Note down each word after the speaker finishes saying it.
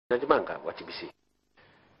Najimanga wa TBC.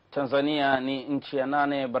 Tanzania ni nchi ya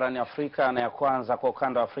 8 barani Afrika na ya kwanza kwa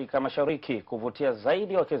ukanda wa Afrika Mashariki kuvutia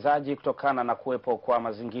zaidi wawekezaji kutokana na kuwepo kwa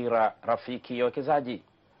mazingira rafiki ya wawekezaji.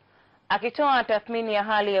 Akitoa tathmini ya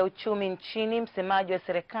hali ya uchumi nchini, msemaji wa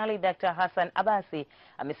serikali Dr. Hassan Abasi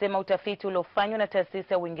amesema utafiti uliofanywa na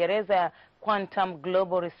taasisi ya Uingereza ya Quantum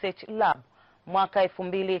Global Research Lab mwaka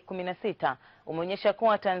 2016 umeonyesha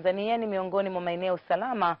kuwa Tanzania ni miongoni mwa maeneo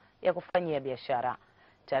salama ya kufanyia biashara.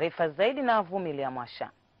 Taarifa zaidi na Vumilia Mwasha.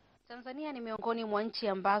 Tanzania ni miongoni mwa nchi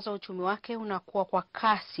ambazo uchumi wake unakuwa kwa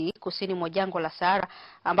kasi kusini mwa jangwa la Sahara,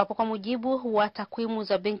 ambapo kwa mujibu wa takwimu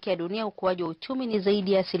za Benki ya Dunia ukuaji wa uchumi ni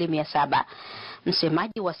zaidi ya 7%.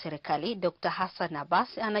 Msemaji wa serikali Dr. Hassan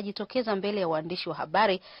Abasi anajitokeza mbele ya waandishi wa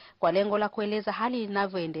habari kwa lengo la kueleza hali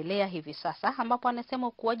inavyoendelea hivi sasa, ambapo anasema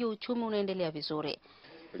ukuaji wa uchumi unaendelea vizuri.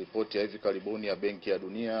 Ripoti ya hivi karibuni ya Benki ya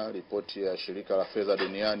Dunia, ripoti ya Shirika la Fedha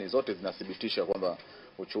Duniani, zote zinathibitisha kwamba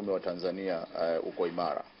uchumi wa Tanzania uko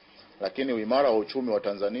imara. Lakini uimara wa uchumi wa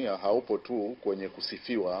Tanzania haupo tu kwenye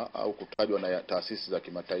kusifiwa au kutajwa na taasisi za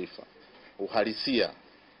kimataifa. Uhalisia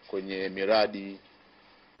kwenye miradi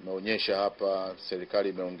umeonyesha hapa serikali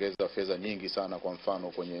imeongeza fedha nyingi sana. Kwa mfano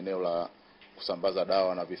kwenye eneo la kusambaza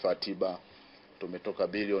dawa na vifaa tiba tumetoka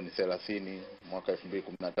bilioni 30 mwaka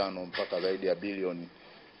 2015 mpaka zaidi ya bilioni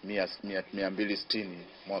 260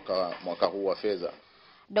 mwaka huu wa fedha.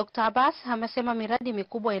 Dr. Abbas amesema miradi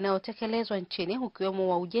mikubwa inayotekelezwa nchini ukiwemo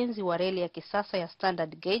wa ujenzi wa reli ya kisasa ya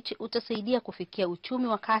standard gauge utasaidia kufikia uchumi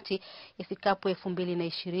wa kati ifikapo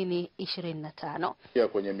 2025. Pia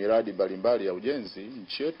kwenye miradi mbalimbali ya ujenzi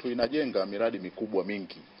nchi yetu inajenga miradi mikubwa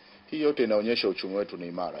mingi. Hii yote inaonyesha uchumi wetu ni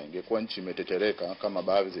imara. Ingekuwa nchi imetetereka kama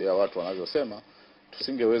baadhi ya watu wanavyosema,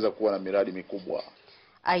 tusingeweza kuwa na miradi mikubwa.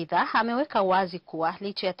 Aidha, ameweka wazi kuwa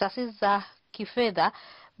licha ya taasisi za kifedha,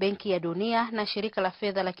 Benki ya Dunia na Shirika la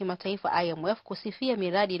Fedha la Kimataifa IMF kusifia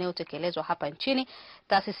miradi inayotekelezwa hapa nchini,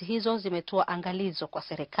 taasisi hizo zimetoa angalizo kwa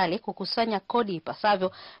serikali kukusanya kodi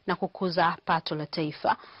ipasavyo na kukuza pato la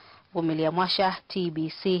taifa. Vumilia Mwasha,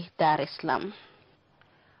 TBC, Dar es Salaam.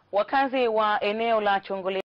 Wakazi wa eneo la Chongole